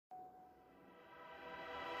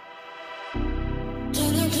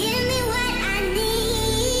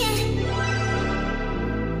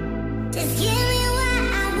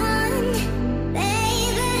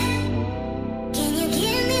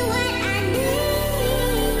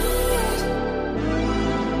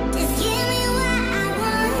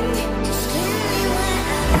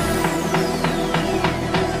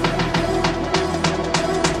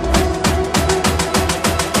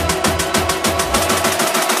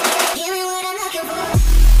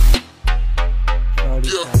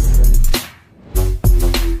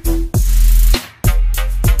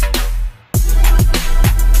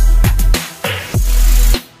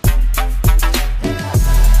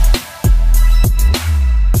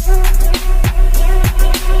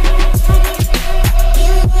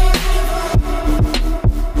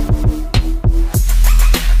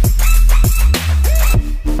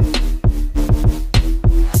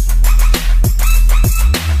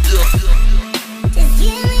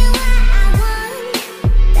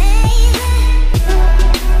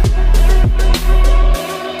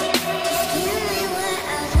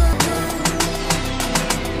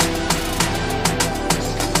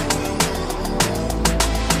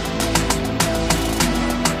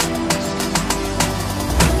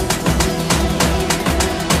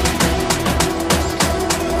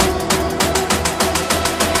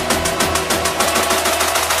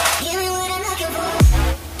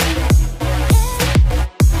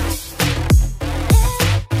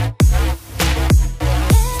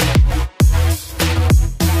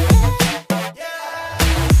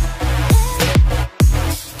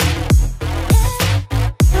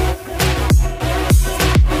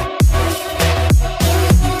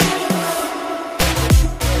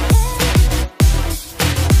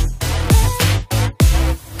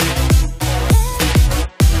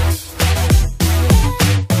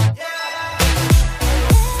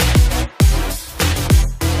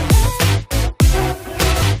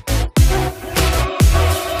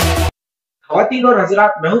ख्वातीन और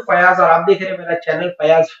हजरात, मैं हूं फयाज और आप देख रहे हैं मेरा चैनल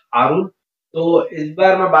फयाज हारून। तो इस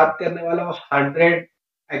बार मैं बात करने वाला हूँ 100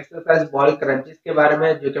 एक्सरसाइज बॉल क्रंचेस के बारे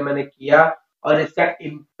में, जो कि मैंने किया और इसका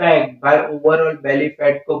इम्पैक्ट भाई ओवरऑल बेली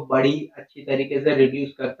फैट को बड़ी अच्छी तरीके से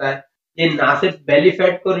रिड्यूस करता है। ये ना सिर्फ बेली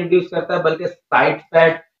फैट को रिड्यूस करता है बल्कि साइड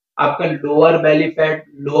फैट, आपका lower belly fat,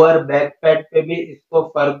 lower back fat पे भी इसको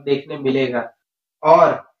फर्क देखने मिलेगा।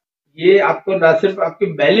 और ये आपको ना सिर्फ आपकी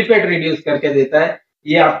बेली फैट रिड्यूस करके देता है,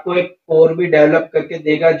 ये आपको एक कोर भी डेवलप करके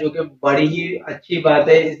देगा, जो कि बड़ी ही अच्छी बात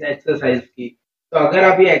है इस एक्सरसाइज की। तो अगर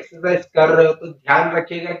आप ये एक्सरसाइज कर रहे हो तो ध्यान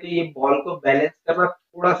रखिएगा कि ये बॉल को बैलेंस करना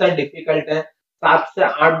थोड़ा सा डिफिकल्ट है। 7 से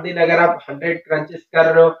 8 दिन अगर आप 100 क्रंचेस कर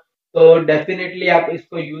रहे हो तो डेफिनेटली आप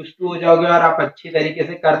इसको यूज टू हो जाओगे और आप अच्छी तरीके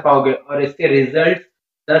से कर पाओगे और इसके रिजल्ट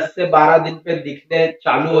 10 से 12 दिन पे दिखने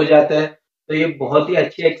चालू हो जाते हैं। तो ये बहुत ही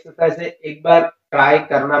अच्छी एक्सरसाइज है, एक बार ट्राई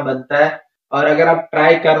करना बनता है। और अगर आप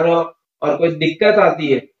ट्राई कर रहे हो और कोई दिक्कत आती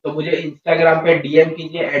है तो मुझे इंस्टाग्राम पे डीएम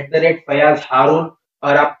कीजिए @फयाज हारून,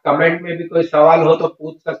 और आप कमेंट में भी कोई सवाल हो तो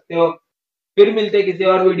पूछ सकते हो। फिर मिलते हैं किसी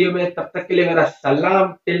और वीडियो में, तब तक के लिए मेरा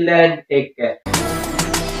सलाम, टिल देन टेक केयर।